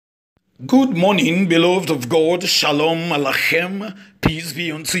Good morning, beloved of God. Shalom Alachem. Peace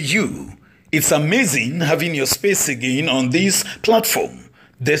be unto you. It's amazing having your space again on this platform,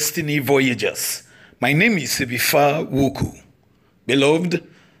 Destiny Voyagers. My name is Ebifa. Beloved,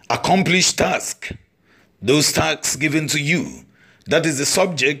 accomplish task. Those tasks given to you. That is the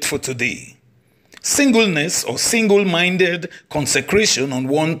subject for today. Singleness or single-minded consecration on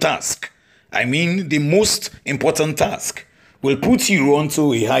one task. I mean the most important task will put you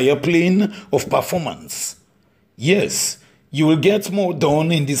onto a higher plane of performance. Yes, you will get more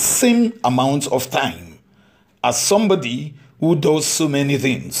done in the same amount of time as somebody who does so many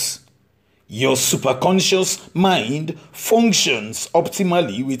things. Your superconscious mind functions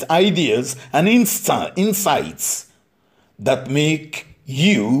optimally with ideas and insights that make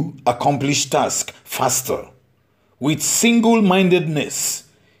you accomplish tasks faster. With single-mindedness,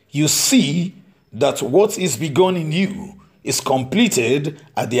 you see that what is begun in you is completed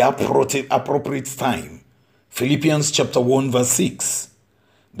at the appropriate time. Philippians chapter 1 verse 6.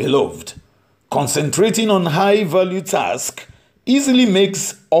 Beloved, concentrating on high-value tasks easily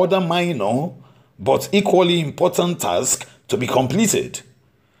makes other minor but equally important tasks to be completed.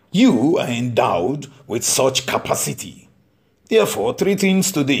 You are endowed with such capacity. Therefore, 3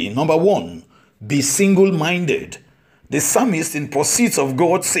 things today. Number 1, be single-minded. The psalmist in Pursuit of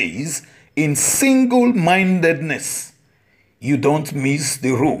God says, in single-mindedness, you don't miss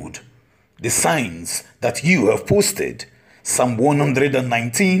the road, the signs that you have posted. Psalm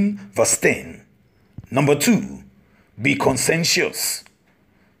 119 verse 10. Number 2, be conscientious.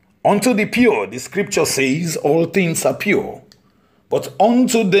 Unto the pure, the scripture says, all things are pure, but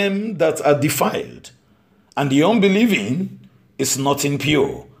unto them that are defiled and the unbelieving is not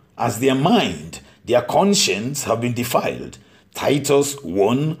impure, as their mind, their conscience have been defiled. Titus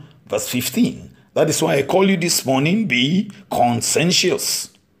 1 verse 15. That is why I call you this morning, be conscientious.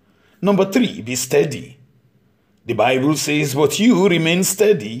 Number 3, be steady. The Bible says, but you remain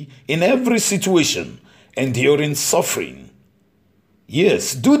steady in every situation, enduring suffering.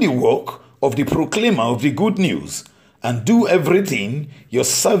 Yes, do the work of the proclaimer of the good news and do everything your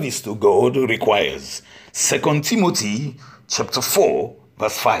service to God requires. 2 Timothy chapter 4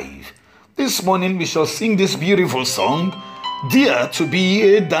 verse 5. This morning we shall sing this beautiful song, Dear to be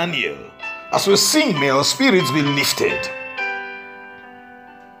a Daniel. As we sing, may our spirits be lifted.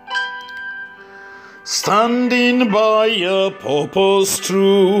 Standing by a purpose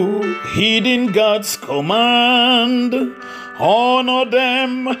true, heeding God's command, honor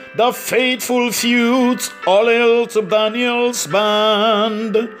them, the faithful few, all hail to Daniel's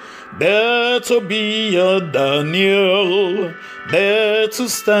band. There to be a Daniel, there to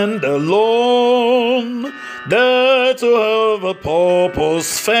stand alone, there to have a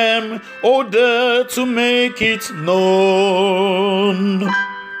purpose firm, or there to make it known.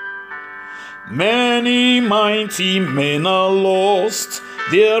 Many mighty men are lost,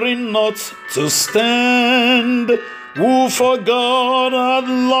 daring not to stand, who for God had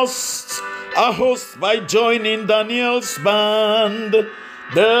lost a host by joining Daniel's band.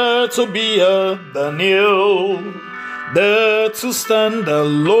 There to be a Daniel, there to stand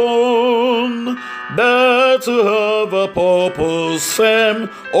alone, there to have a purpose firm,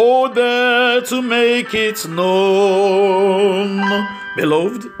 or there to make it known.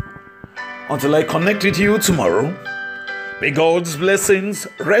 Beloved, until I connect with you tomorrow, may God's blessings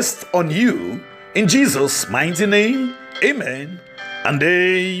rest on you. In Jesus' mighty name, amen and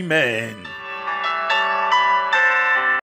amen.